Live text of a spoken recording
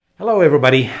Hello,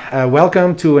 everybody.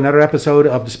 Welcome to another episode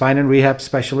of the Spine and Rehab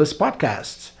Specialist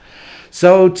Podcasts.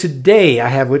 So today I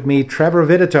have with me Trevor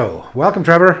Vitito. Welcome,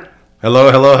 Trevor.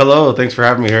 Hello. Thanks for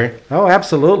having me, Harry. Oh,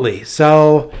 absolutely.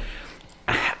 So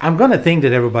I'm going to think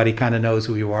that everybody kind of knows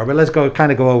who you are, but let's go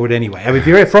over it anyway. I mean, if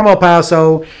you're from El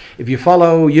Paso, if you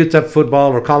follow UTEP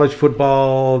football or college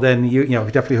football, then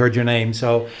you've definitely heard your name.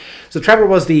 So Trevor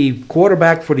was the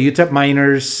quarterback for the UTEP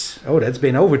Miners. Oh, that's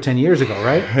been over 10 years ago,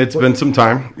 right? It's been some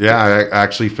time. Yeah, I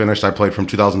actually finished. I played from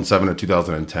 2007 to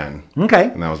 2010. Okay.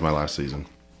 And that was my last season.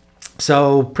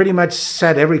 So pretty much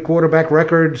set every quarterback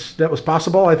record that was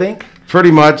possible, I think.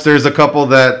 Pretty much. There's a couple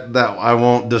that I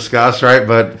won't discuss, right?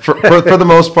 But for the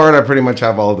most part, I pretty much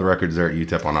have all of the records there at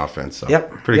UTEP on offense. So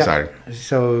pretty exciting.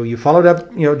 So you followed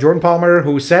up, Jordan Palmer,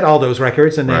 who set all those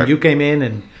records, and then you came in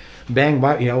and bang,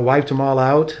 wiped them all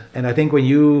out. And I think when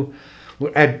you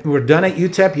were done at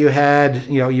UTEP, you had,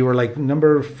 you were like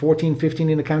number 14,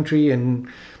 15 in the country and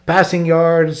passing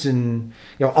yards and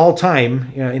all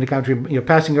time in the country,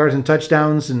 passing yards and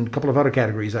touchdowns and a couple of other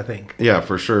categories, I think. Yeah,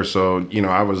 for sure. So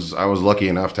I was lucky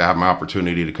enough to have my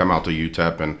opportunity to come out to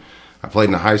UTEP, and I played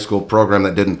in a high school program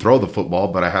that didn't throw the football,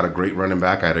 but I had a great running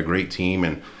back. I had a great team,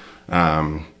 and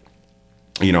I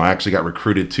actually got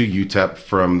recruited to UTEP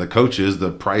from the coaches,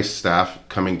 the Price staff,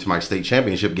 coming to my state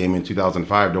championship game in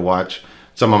 2005 to watch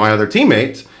some of my other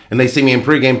teammates, and they see me in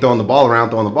pregame throwing the ball around.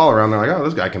 They're like, "Oh,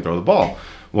 this guy can throw the ball."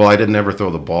 Well, I didn't ever throw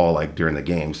the ball like during the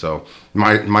game, so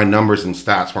my numbers and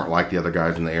stats weren't like the other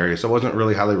guys in the area, so I wasn't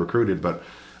really highly recruited. But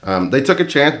they took a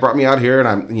chance, brought me out here,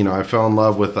 and I fell in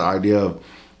love with the idea of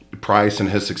Price and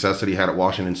his success that he had at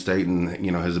Washington State, and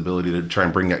his ability to try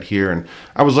and bring that here. And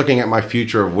I was looking at my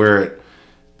future of where it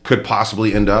could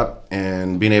possibly end up,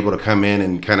 and being able to come in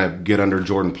and kind of get under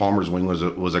Jordan Palmer's wing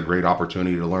was a great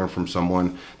opportunity to learn from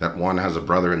someone that has a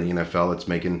brother in the NFL that's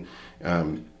making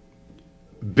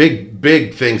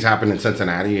big things happen in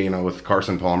Cincinnati, with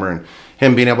Carson Palmer, and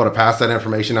him being able to pass that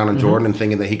information on to Jordan and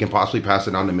thinking that he can possibly pass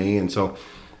it on to me. And so,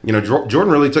 Jordan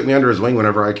really took me under his wing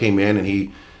whenever I came in, and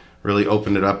he really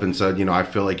opened it up and said, I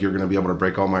feel like you're going to be able to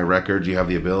break all my records. You have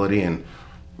the ability. And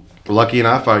lucky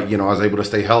enough, I was able to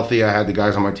stay healthy. I had the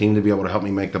guys on my team to be able to help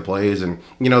me make the plays. And,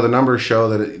 the numbers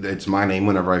show that it's my name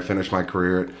whenever I finish my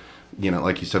career at,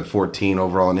 like you said, 14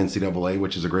 overall in NCAA,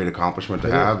 which is a great accomplishment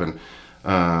to have. And,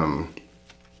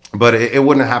 but it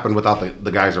wouldn't have happened without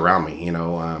the guys around me.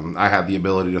 I had the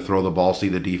ability to throw the ball, see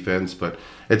the defense, but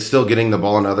it's still getting the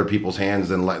ball in other people's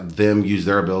hands and let them use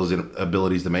their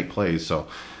abilities to make plays. So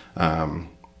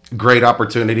great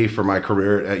opportunity for my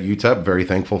career at UTEP. Very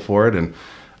thankful for it. And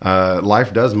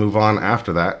life does move on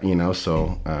after that,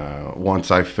 So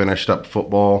once I finished up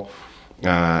football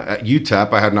at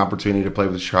UTEP, I had an opportunity to play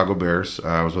with the Chicago Bears.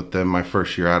 I was with them my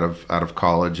first year out of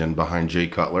college and behind Jay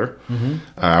Cutler.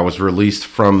 I was released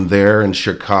from there in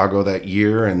Chicago that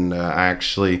year, and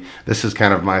this is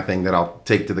kind of my thing that I'll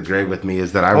take to the grave with me,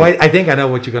 is that I think I know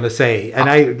what you're going to say, and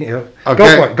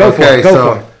okay, go for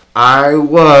it. I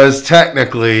was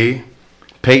technically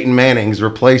Peyton Manning's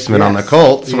replacement on the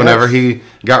Colts whenever he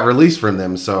got released from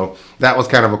them. So that was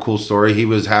kind of a cool story. He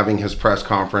was having his press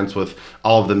conference with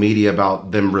all of the media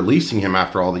about them releasing him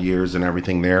after all the years and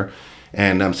everything there.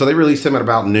 And so they released him at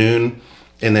about noon.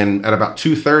 And then at about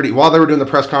 2:30, while they were doing the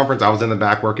press conference, I was in the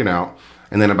back working out.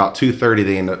 And then about 2:30,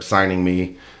 they ended up signing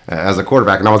me as a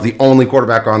quarterback. And I was the only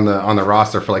quarterback on the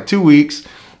roster for like 2 weeks.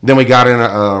 Then we got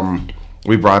in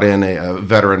we brought in a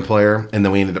veteran player, and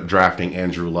then we ended up drafting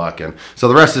Andrew Luck, and so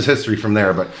the rest is history from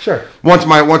there. But sure, once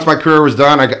my career was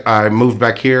done, I moved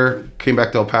back here, came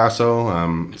back to El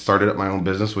Paso, started up my own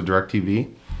business with DirecTV.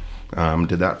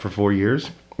 Did that for 4 years.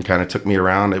 It kind of took me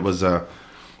around. It was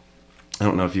I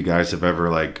don't know if you guys have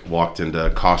ever walked into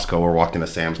Costco or walked into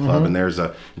Sam's Club and there's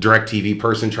a DirecTV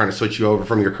person trying to switch you over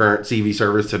from your current TV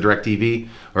service to DirecTV,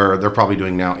 or they're probably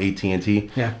doing now AT&T.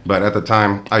 Yeah. But at the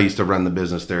time, I used to run the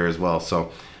business there as well.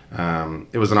 So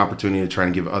it was an opportunity to try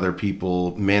and give other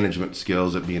people management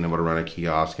skills at being able to run a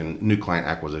kiosk and new client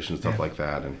acquisition, stuff like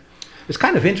that. And it's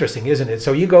kind of interesting, isn't it?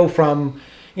 So you go from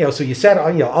so you set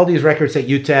all these records at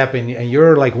UTEP, and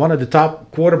you're like one of the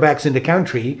top quarterbacks in the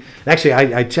country. Actually,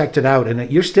 I checked it out,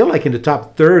 and you're still like in the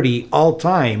top 30 all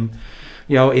time,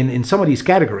 in some of these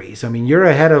categories. I mean, you're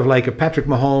ahead of like a Patrick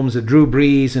Mahomes, a Drew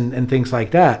Brees, and things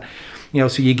like that.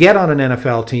 So you get on an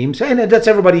NFL team, and that's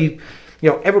everybody.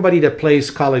 Everybody that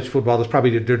plays college football, that's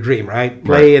probably their dream, right?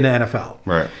 Play in the NFL.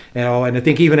 Right. And I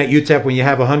think even at UTEP, when you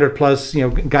have 100 plus,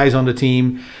 guys on the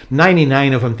team,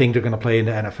 99 of them think they're going to play in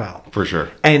the NFL. For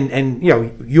sure. And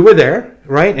you were there,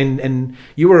 right? And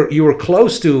you were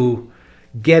close to,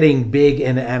 getting big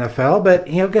in the NFL, but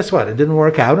guess what? It didn't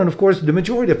work out, and of course, the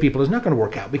majority of people is not going to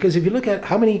work out because if you look at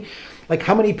how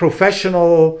many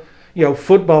professional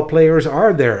football players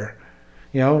are there,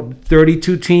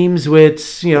 32 teams with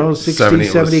 60,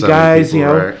 70 guys,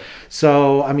 people, right?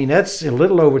 So I mean that's a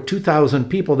little over 2,000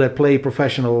 people that play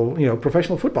professional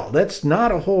football. That's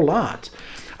not a whole lot.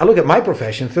 I look at my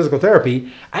profession, physical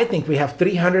therapy. I think we have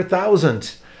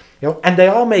 300,000. And they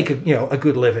all make a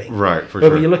good living. Right, for but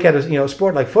sure. When you look at a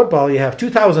sport like football, you have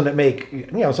 2,000 that make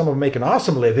some of them make an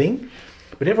awesome living,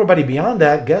 but everybody beyond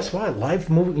that, guess what? Life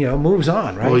moves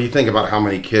on, right? Well, you think about how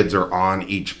many kids are on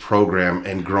each program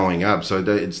and growing up. So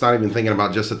it's not even thinking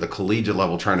about just at the collegiate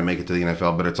level trying to make it to the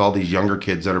NFL, but it's all these younger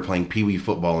kids that are playing pee-wee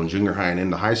football in junior high and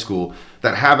into high school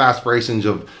that have aspirations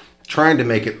of trying to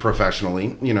make it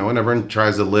professionally. And everyone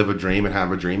tries to live a dream and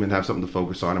have a dream and have something to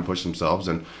focus on and push themselves.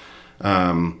 And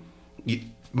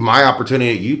my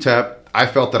opportunity at UTEP, I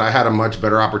felt that I had a much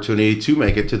better opportunity to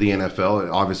make it to the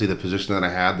NFL. Obviously, the position that I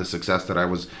had, the success that I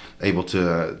was able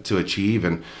to achieve,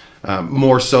 and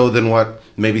more so than what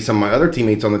maybe some of my other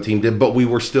teammates on the team did. But we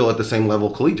were still at the same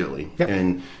level collegiately, yep.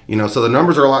 And so the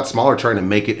numbers are a lot smaller trying to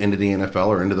make it into the NFL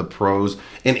or into the pros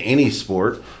in any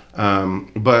sport.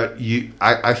 But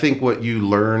I think what you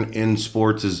learn in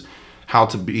sports is how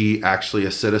to be actually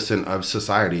a citizen of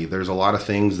society. There's a lot of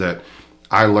things that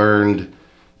I learned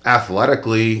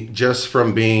athletically just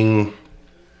from being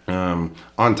on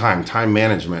time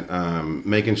management,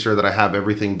 making sure that I have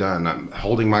everything done. I'm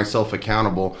holding myself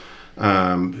accountable,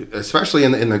 especially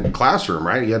in the classroom,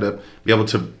 right? You had to be able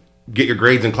to get your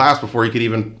grades in class before you could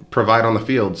even provide on the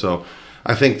field. So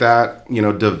I think that,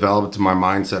 developed my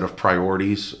mindset of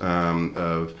priorities,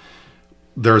 of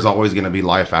there's always going to be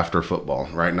life after football,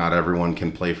 right? Not everyone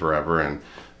can play forever. And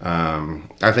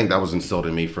I think that was instilled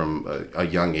in me from a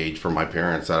young age from my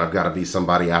parents that I've got to be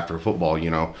somebody after football,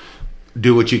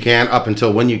 do what you can up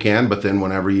until when you can, but then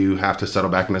whenever you have to settle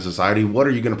back into society, what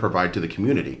are you going to provide to the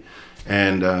community?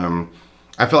 And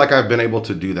I feel like I've been able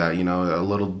to do that, a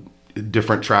little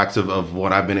different tracks of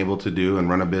what I've been able to do and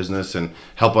run a business and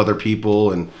help other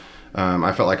people. And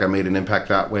I felt like I made an impact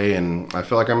that way. And I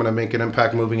feel like I'm going to make an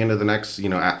impact moving into the next,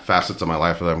 facets of my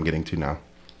life that I'm getting to now.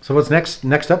 So what's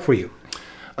next up for you?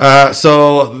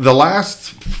 So the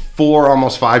last 4,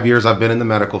 almost 5 years, I've been in the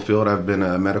medical field. I've been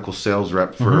a medical sales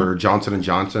rep for Johnson &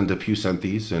 Johnson, DePuy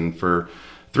Synthes. And for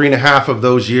 3.5 of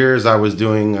those years, I was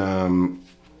doing,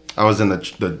 I was in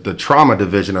the trauma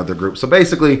division of the group. So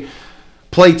basically,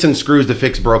 plates and screws to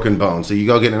fix broken bones. So you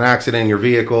go get in an accident in your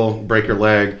vehicle, break your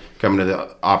leg, come into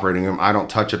the operating room. I don't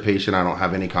touch a patient. I don't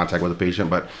have any contact with a patient,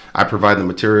 but I provide the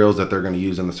materials that they're going to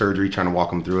use in the surgery, trying to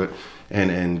walk them through it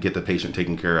and get the patient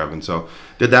taken care of. And so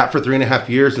did that for 3.5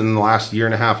 years. And in the last 1.5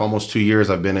 years, almost 2 years,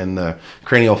 I've been in the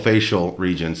craniofacial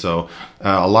region. So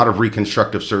a lot of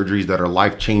reconstructive surgeries that are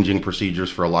life-changing procedures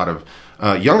for a lot of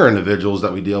younger individuals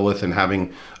that we deal with, and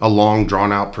having a long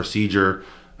drawn-out procedure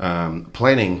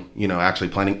planning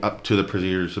up to the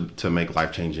procedures to make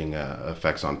life-changing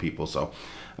effects on people. So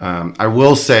I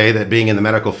will say that being in the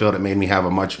medical field, it made me have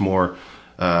a much more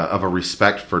of a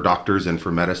respect for doctors and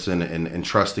for medicine, and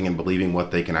trusting and believing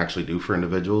what they can actually do for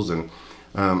individuals. And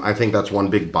I think that's one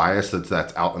big bias that's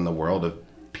out in the world, of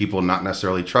people not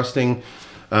necessarily trusting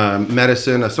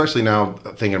medicine, especially now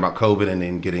thinking about COVID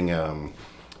and getting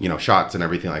shots and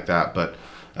everything like that. But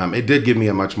it did give me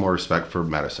a much more respect for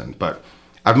medicine. But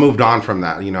I've moved on from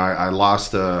that. I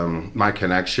lost my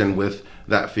connection with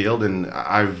that field, and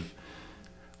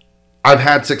I've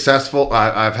had successful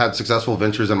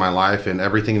ventures in my life, and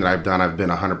everything that I've done, I've been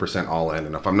 100% all in.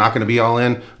 And if I'm not going to be all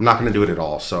in, I'm not going to do it at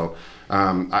all. So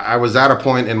I was at a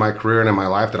point in my career and in my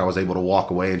life that I was able to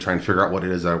walk away and try and figure out what it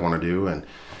is that I want to do. And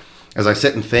as I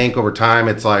sit and think over time,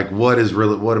 it's like, what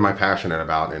am I passionate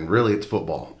about? And really, it's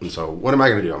football. And so what am I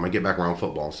going to do? I'm going to get back around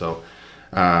football. So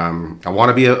I want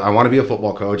to be a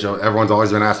football coach. Everyone's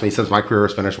always been asking me since my career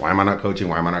was finished, why am I not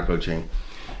coaching?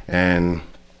 And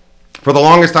for the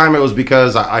longest time, it was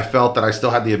because I felt that I still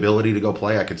had the ability to go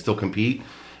play. I could still compete,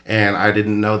 and I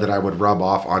didn't know that I would rub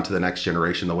off onto the next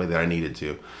generation the way that I needed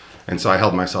to. And so I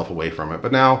held myself away from it.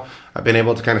 But now I've been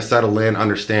able to kind of settle in,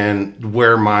 understand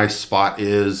where my spot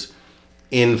is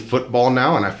in football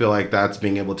now, and I feel like that's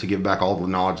being able to give back all the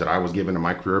knowledge that I was given in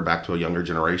my career back to a younger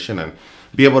generation, and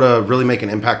be able to really make an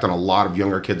impact on a lot of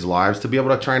younger kids' lives, to be able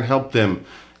to try and help them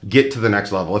get to the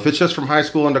next level. If it's just from high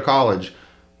school into college,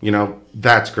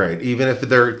 that's great. Even if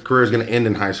their career is going to end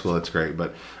in high school, that's great.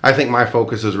 But I think my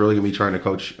focus is really going to be trying to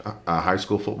coach high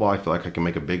school football. I feel like I can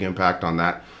make a big impact on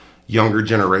that younger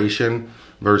generation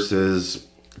versus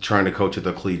trying to coach at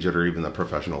the collegiate or even the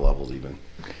professional levels even.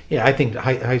 Yeah, I think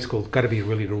high school's got to be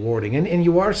really rewarding, and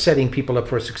you are setting people up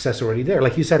for success already there.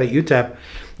 Like you said at UTEP,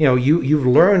 you've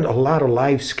learned a lot of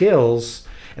life skills,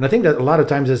 and I think that a lot of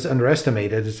times it's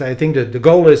underestimated. I think that the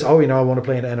goal is, I want to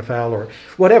play in the NFL or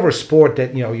whatever sport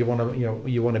that you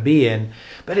want to be in,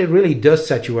 but it really does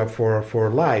set you up for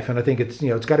life. And I think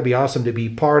it's got to be awesome to be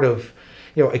part of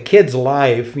a kid's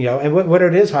life, and whether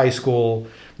it is high school,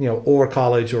 or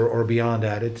college or beyond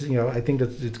that. It's I think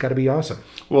that it's got to be awesome.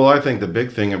 Well, I think the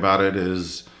big thing about it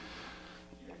is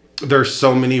there's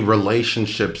so many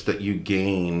relationships that you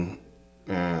gain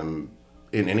in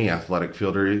any athletic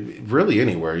field or really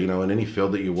anywhere, in any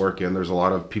field that you work in. There's a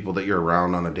lot of people that you're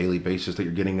around on a daily basis that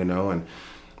you're getting to know. And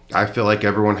I feel like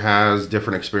everyone has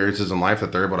different experiences in life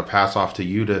that they're able to pass off to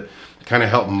you to kind of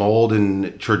help mold and,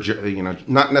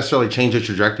 not necessarily change the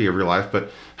trajectory of your life,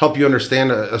 but help you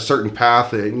understand a certain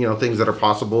path and, things that are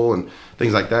possible and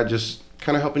things like that, just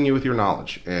kind of helping you with your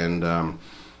knowledge. And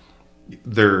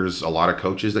there's a lot of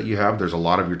coaches that you have. There's a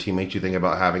lot of your teammates. You think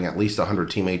about having at least 100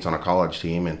 teammates on a college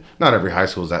team, and not every high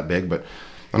school is that big, but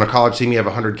on a college team, you have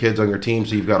 100 kids on your team.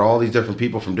 So you've got all these different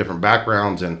people from different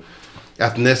backgrounds and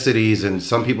ethnicities, and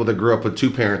some people that grew up with two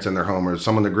parents in their home, or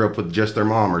someone that grew up with just their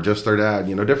mom or just their dad,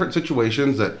 different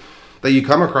situations that you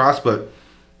come across, but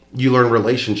you learn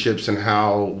relationships and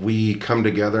how we come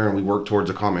together and we work towards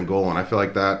a common goal. And I feel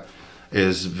like that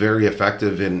is very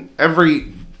effective in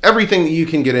everything that you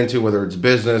can get into, whether it's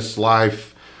business,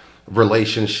 life,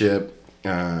 relationship.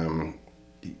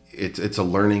 It's a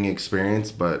learning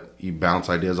experience, but you bounce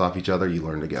ideas off each other, you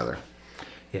learn together.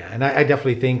 Yeah, and I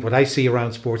definitely think what I see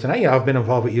around sports, and I've been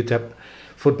involved with UTEP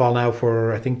football now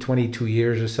for I think 22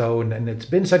 years or so, and it's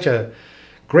been such a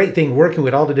great thing working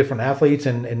with all the different athletes,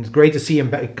 and it's great to see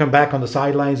him come back on the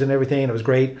sidelines and everything. And it was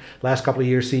great last couple of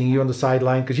years seeing you on the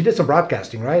sideline, because you did some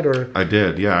broadcasting, right? Or I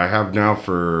did, yeah. I have now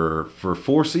for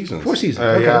 4 seasons. 4 seasons,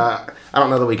 okay. Yeah, I don't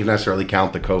know that we can necessarily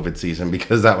count the COVID season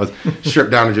because that was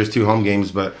stripped down to just 2 home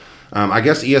games, but I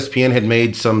guess ESPN had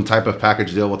made some type of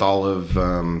package deal with all of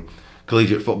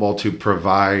collegiate football to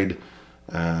provide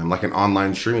like an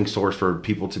online streaming source for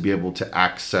people to be able to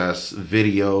access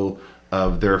video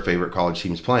of their favorite college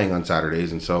teams playing on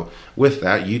Saturdays. And so with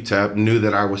that, UTEP knew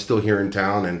that I was still here in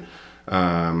town and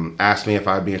asked me if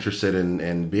I'd be interested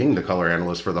in being the color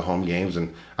analyst for the home games.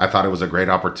 And I thought it was a great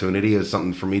opportunity. It's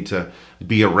something for me to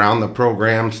be around the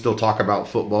program, still talk about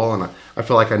football. And I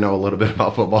feel like I know a little bit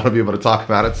about football to be able to talk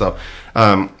about it. So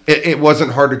it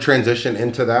wasn't hard to transition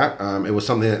into that. It was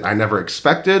something that I never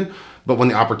expected. But when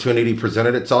the opportunity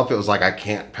presented itself, it was like, I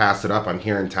can't pass it up. I'm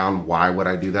here in town. Why would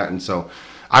I do that? And so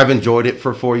I've enjoyed it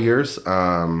for 4 years.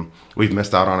 We've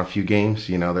missed out on a few games.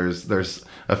 There's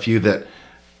a few that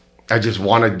I just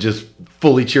want to just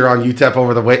fully cheer on UTEP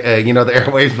over the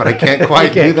airwaves, but I can't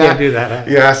quite do that. Can't do that.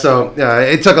 Huh? Yeah, so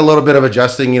it took a little bit of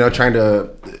adjusting, trying to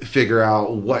figure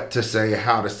out what to say,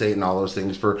 how to say it, and all those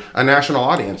things for a national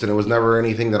audience. And it was never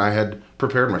anything that I had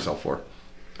prepared myself for.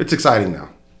 It's exciting now.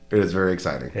 It is very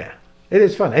exciting. Yeah, it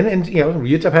is fun. And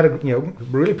UTEP had a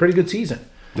really pretty good season.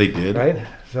 They did. Right?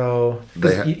 So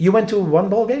you went to one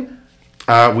bowl game?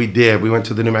 We did. We went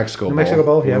to the New Mexico Bowl. New Mexico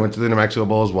Bowl, yeah. We went to the New Mexico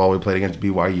Bowl as well. We played against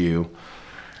BYU.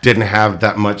 Didn't have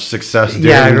that much success during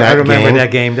that game. I remember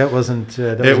that game. That wasn't.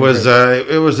 It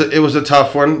was a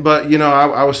tough one, but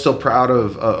I was still proud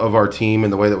of our team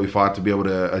and the way that we fought to be able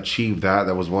to achieve that.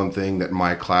 That was one thing that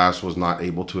my class was not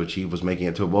able to achieve, was making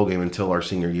it to a bowl game until our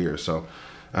senior year. So,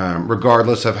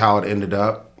 regardless of how it ended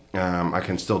up, I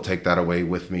can still take that away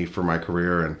with me for my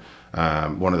career,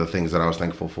 and one of the things that I was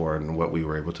thankful for and what we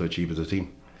were able to achieve as a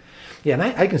team. Yeah, and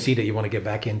I can see that you want to get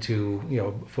back into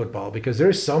football because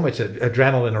there's so much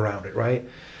adrenaline around it, right?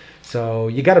 So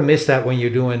you got to miss that when you're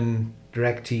doing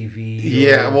direct TV.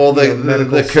 Yeah, well,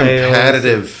 the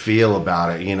competitive sales. feel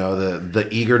about it, the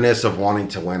eagerness of wanting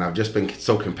to win. I've just been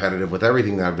so competitive with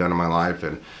everything that I've done in my life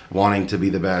and wanting to be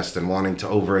the best and wanting to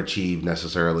overachieve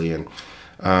necessarily. And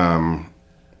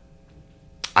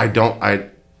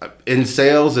in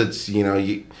sales, it's,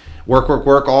 you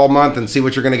work all month and see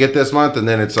what you're going to get this month, and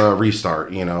then it's a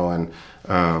restart, and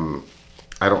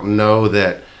I don't know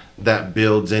that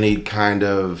builds any kind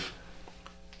of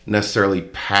necessarily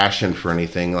passion for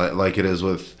anything like it is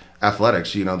with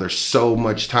athletics. There's so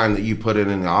much time that you put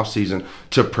in the off season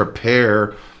to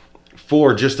prepare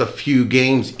for just a few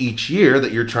games each year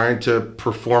that you're trying to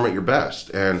perform at your best.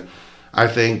 And I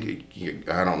think,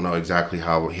 I don't know exactly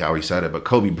how he said it, but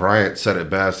Kobe Bryant said it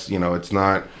best. It's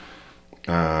not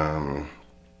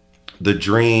the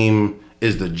dream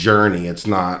is the journey. It's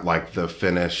not like the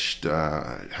finished.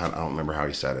 I don't remember how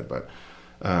he said it, but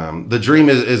the dream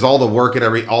is all the work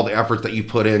and all the efforts that you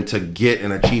put in to get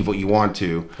and achieve what you want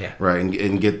to, right,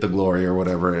 and get the glory or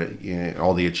whatever,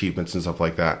 all the achievements and stuff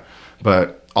like that.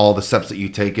 But all the steps that you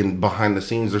take in behind the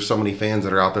scenes, there's so many fans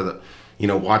that are out there that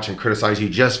watch and criticize you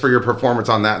just for your performance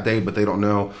on that day, but they don't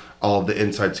know all of the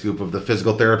inside scoop of the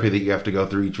physical therapy that you have to go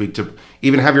through each week to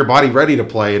even have your body ready to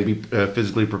play and be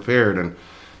physically prepared and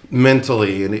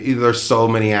mentally. And there's so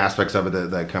many aspects of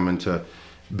it that come into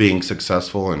being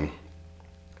successful. And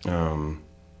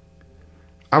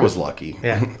I was lucky.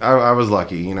 Yeah. I was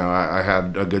lucky. I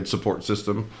had a good support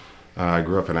system. I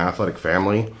grew up in an athletic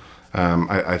family.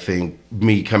 I think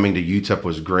me coming to UTEP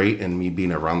was great, and me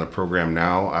being around the program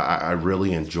now, I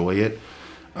really enjoy it.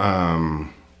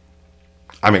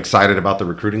 I'm excited about the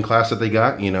recruiting class that they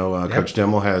got. Coach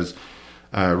Dimmel has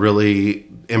really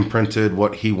imprinted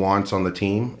what he wants on the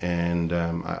team, and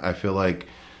I feel like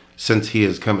since he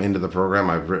has come into the program,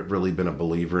 I've really been a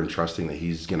believer in trusting that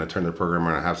he's going to turn the program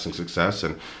around and have some success.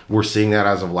 And we're seeing that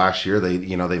as of last year. They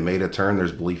made a turn.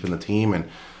 There's belief in the team, and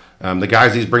the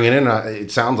guys he's bringing in,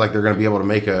 it sounds like they're going to be able to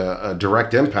make a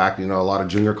direct impact. A lot of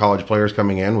junior college players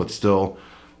coming in with still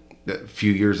a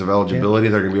few years of eligibility.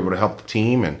 They're going to be able to help the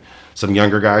team, and some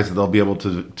younger guys that they'll be able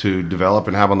to develop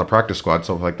and have on the practice squad,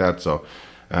 stuff like that. So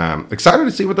excited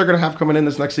to see what they're going to have coming in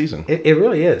this next season. It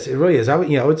really is. It really is.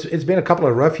 It's been a couple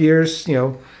of rough years.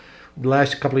 The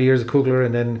last couple of years of Kugler,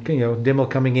 and then Dimmel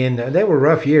coming in. They were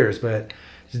rough years, but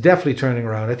it's definitely turning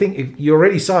around. I think you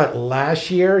already saw it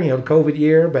last year, the COVID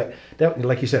year, but that,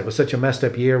 like you said, it was such a messed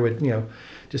up year with,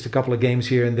 just a couple of games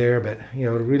here and there. But,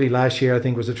 really last year I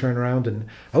think was a turnaround, and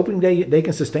hoping they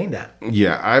can sustain that.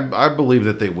 Yeah, I believe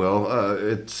that they will.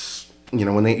 It's,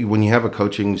 when you have a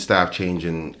coaching staff change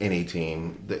in any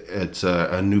team, it's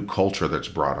a new culture that's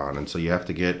brought on. And so you have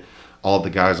to get all the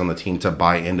guys on the team to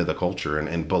buy into the culture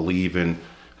and believe in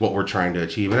what we're trying to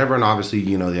achieve. And everyone obviously,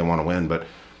 they want to win, but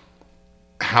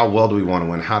how well do we want to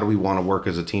win? How do we want to work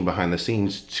as a team behind the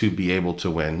scenes to be able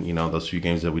to win? Those few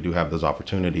games that we do have those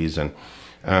opportunities, and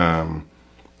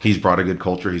he's brought a good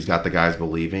culture. He's got the guys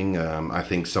believing. I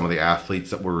think some of the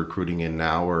athletes that we're recruiting in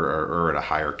now are at a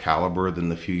higher caliber than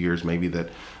the few years maybe that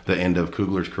the end of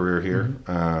Kugler's career here.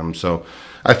 Mm-hmm. So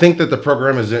I think that the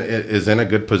program is in a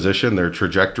good position. Their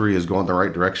trajectory is going the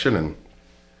right direction, and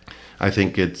I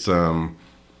think it's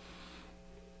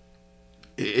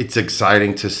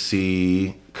exciting to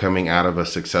see coming out of a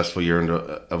successful year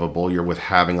of a bowl year with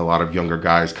having a lot of younger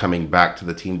guys coming back to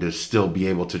the team to still be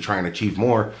able to try and achieve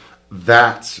more.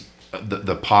 That's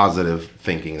the positive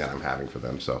thinking that I'm having for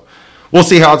them. So we'll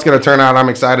see how it's going to turn out. I'm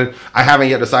excited. I haven't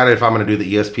yet decided if I'm going to do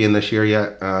the ESPN this year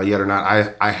yet or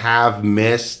not. I have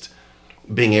missed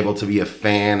being able to be a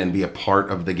fan and be a part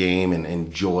of the game and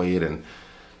enjoy it and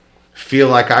feel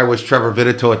like I was Trevor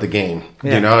Vitito at the game,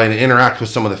 and interact with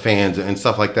some of the fans and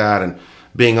stuff like that. And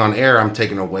being on air, I'm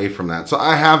taken away from that. So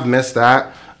I have missed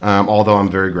that, although I'm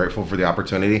very grateful for the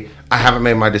opportunity. I haven't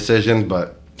made my decision,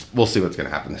 but we'll see what's going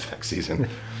to happen this next season.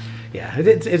 Yeah,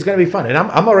 it's going to be fun. And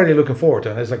I'm already looking forward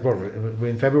to it. It's like, we're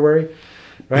in February,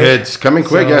 right? It's coming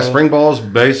quick. So, spring ball's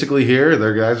basically here.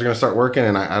 Their guys are going to start working,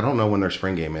 and I don't know when their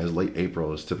spring game is. Late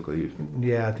April is typically.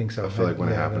 Yeah, I think so. I feel like when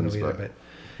it happens, but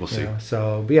we'll see.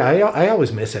 So, but yeah, I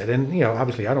always miss it, and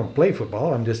obviously I don't play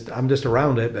football. I'm just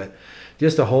around it, but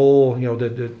just the whole,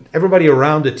 the everybody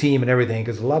around the team and everything,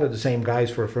 because a lot of the same guys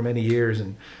for many years,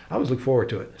 and I always look forward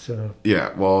to it. So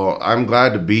yeah, well, I'm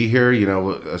glad to be here.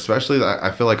 Especially I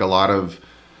feel like a lot of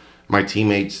my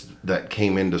teammates that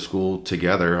came into school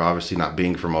together, obviously not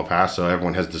being from El Paso,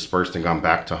 everyone has dispersed and gone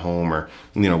back to home or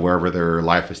wherever their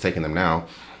life has taken them now,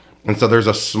 and so there's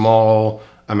a small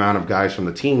amount of guys from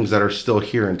the teams that are still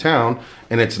here in town,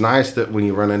 and it's nice that when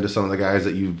you run into some of the guys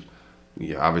that you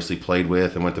obviously played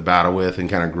with and went to battle with and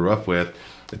kind of grew up with,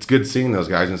 it's good seeing those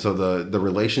guys. And so the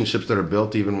relationships that are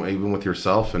built even with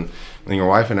yourself and your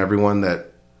wife and everyone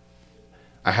that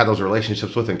I had those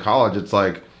relationships with in college, it's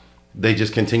like they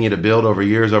just continue to build over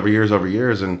years,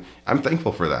 and I'm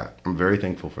thankful for that. I'm very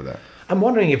thankful for that. I'm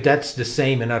wondering if that's the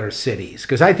same in other cities,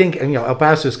 because I think El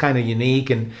Paso is kind of unique.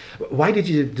 And why did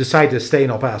you decide to stay in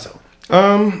El Paso?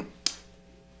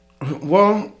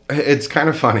 Well, it's kind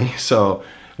of funny. So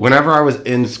whenever I was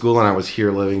in school and I was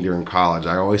here living during college,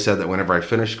 I always said that whenever I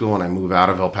finish school and I move out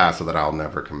of El Paso, that I'll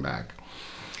never come back.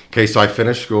 Okay, so I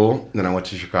finished school, then I went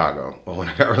to Chicago. Well, when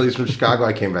I got released from Chicago,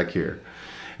 I came back here.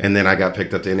 And then I got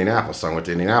picked up to Indianapolis. So I went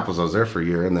to Indianapolis. I was there for a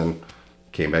year and then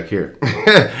came back here.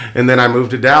 And then I moved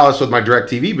to Dallas with my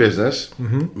DirecTV business,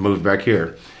 moved back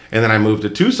here. And then I moved to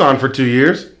Tucson for 2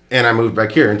 years and I moved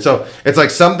back here. And so it's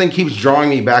like something keeps drawing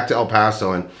me back to El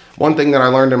Paso. And one thing that I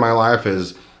learned in my life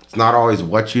is it's not always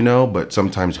what you know, but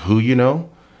sometimes who you know.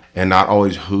 and not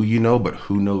always who you know, but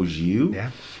who knows you.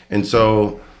 Yeah. And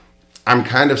so I'm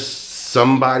kind of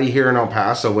somebody here in El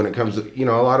Paso when it comes to, a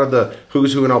lot of the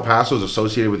who's who in El Paso is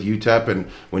associated with UTEP. And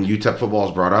when UTEP football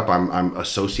is brought up, I'm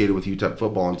associated with UTEP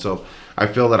football. And so I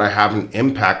feel that I have an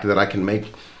impact that I can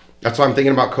make. That's why I'm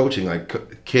thinking about coaching.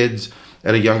 Like kids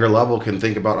at a younger level can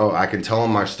think about, I can tell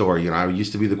them my story. I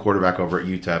used to be the quarterback over at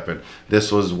UTEP, and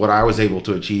this was what I was able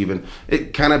to achieve. And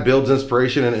it kind of builds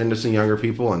inspiration into some younger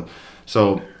people. And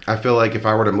so I feel like if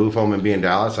I were to move home and be in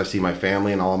Dallas, I see my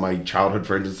family and all of my childhood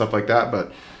friends and stuff like that.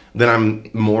 But then I'm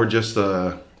more just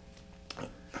a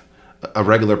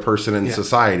regular person in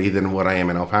society than what I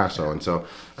am in El Paso. And so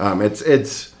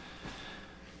it's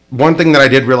one thing that I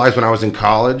did realize when I was in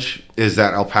college is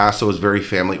that El Paso is very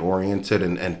family oriented,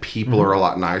 and people are a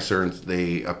lot nicer, and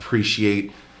they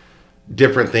appreciate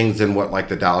different things than what like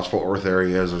the Dallas-Fort Worth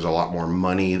area is. There's a lot more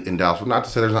money in Dallas. Not to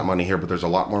say there's not money here, but there's a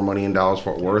lot more money in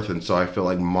Dallas-Fort Worth. And so I feel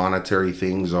like monetary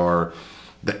things are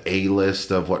the A-list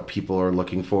of what people are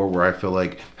looking for, where I feel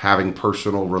like having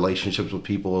personal relationships with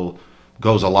people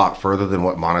goes a lot further than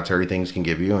what monetary things can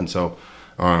give you. And so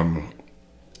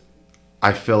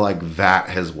I feel like that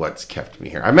has what's kept me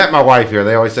here. I met my wife here.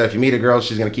 They always said, if you meet a girl,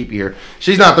 she's going to keep you here.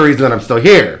 She's not the reason that I'm still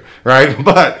here, right?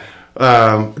 But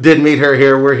did meet her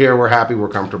here. We're here. We're happy. We're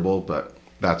comfortable. But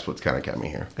that's what's kind of kept me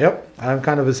here. Yep. I'm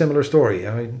kind of a similar story.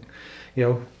 I mean,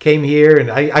 came here, and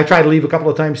I tried to leave a couple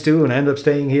of times too, and I ended up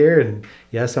staying here. And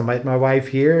yes, I met my wife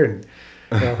here, and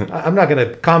I'm not going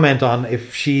to comment on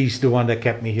if she's the one that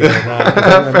kept me here or not.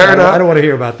 Fair enough. I don't want to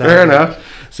hear about that. Fair enough.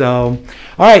 So,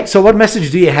 all right. So, what message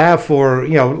do you have for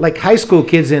like high school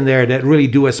kids in there that really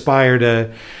do aspire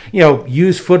to,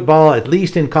 use football at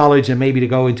least in college and maybe to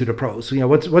go into the pros?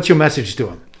 What's your message to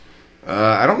them?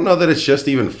 I don't know that it's just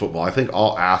even football. I think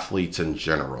all athletes in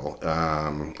general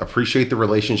appreciate the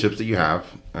relationships that you have.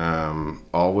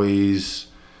 Always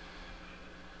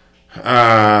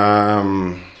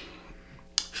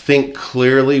think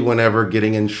clearly whenever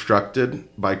getting instructed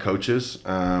by coaches.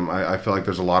 I feel like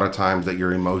there's a lot of times that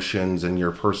your emotions and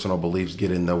your personal beliefs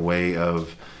get in the way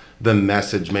of the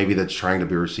message maybe that's trying to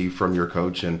be received from your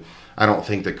coach. And I don't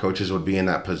think that coaches would be in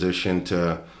that position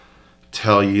to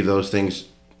tell you those things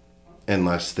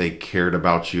unless they cared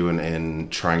about you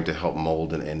and trying to help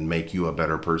mold and make you a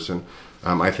better person.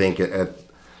 I think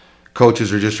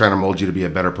coaches are just trying to mold you to be a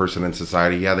better person in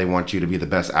society. Yeah, they want you to be the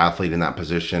best athlete in that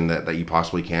position that you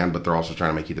possibly can, but they're also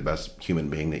trying to make you the best human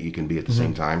being that you can be at the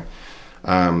same time.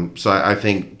 So I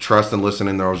think trust and listen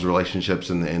in those relationships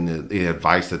and the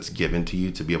advice that's given to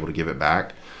you to be able to give it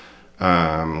back.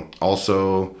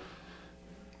 Also,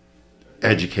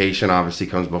 education obviously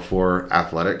comes before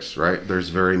athletics, right? There's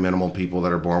very minimal people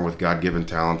that are born with God-given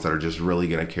talents that are just really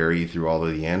going to carry you through all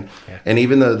the end. Yeah. And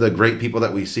even the great people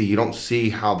that we see, you don't see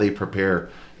how they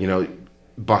prepare,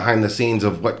 behind the scenes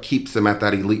of what keeps them at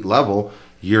that elite level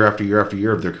year after year after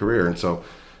year of their career. And so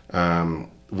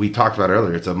we talked about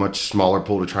earlier, it's a much smaller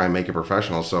pool to try and make it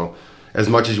professional. So as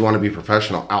much as you want to be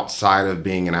professional outside of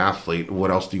being an athlete,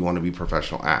 what else do you want to be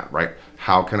professional at, right?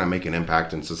 How can I make an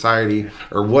impact in society?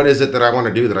 Or what is it that I want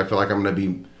to do that I feel like I'm going to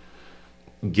be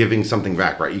giving something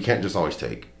back, right? You can't just always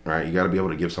take, right? You got to be able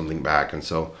to give something back. And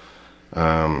so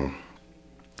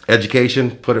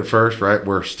education, put it first, right?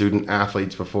 We're student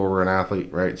athletes before we're an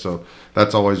athlete, right? So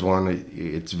that's always one.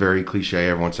 It's very cliche.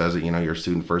 Everyone says it, you're a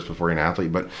student first before you're an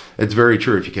athlete. But it's very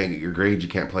true. If you can't get your grades, you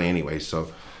can't play anyway.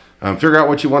 So figure out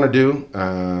what you want to do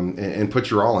and put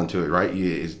your all into it, right?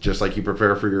 It's just like you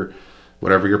prepare for your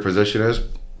whatever your position is,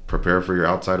 prepare for your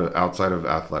outside of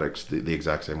athletics the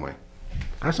exact same way.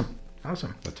 Awesome. That's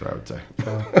what I would say.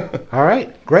 All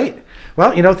right, great.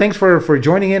 Well, thanks for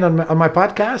joining in on my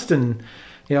podcast, and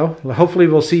hopefully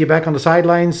we'll see you back on the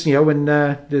sidelines, when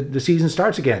the season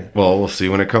starts again. Well, we'll see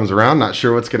when it comes around. Not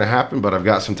sure what's going to happen, but I've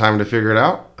got some time to figure it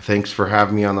out. Thanks for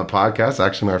having me on the podcast.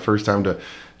 Actually, my first time to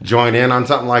join in on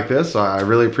something like this, so I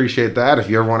really appreciate that. If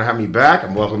you ever want to have me back,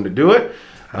 I'm welcome to do it.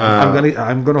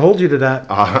 I'm gonna hold you to that.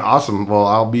 Awesome. Well,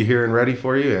 I'll be here and ready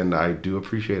for you, and I do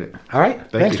appreciate it. All right.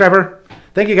 Thanks, Trevor.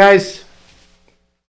 Thank you, guys.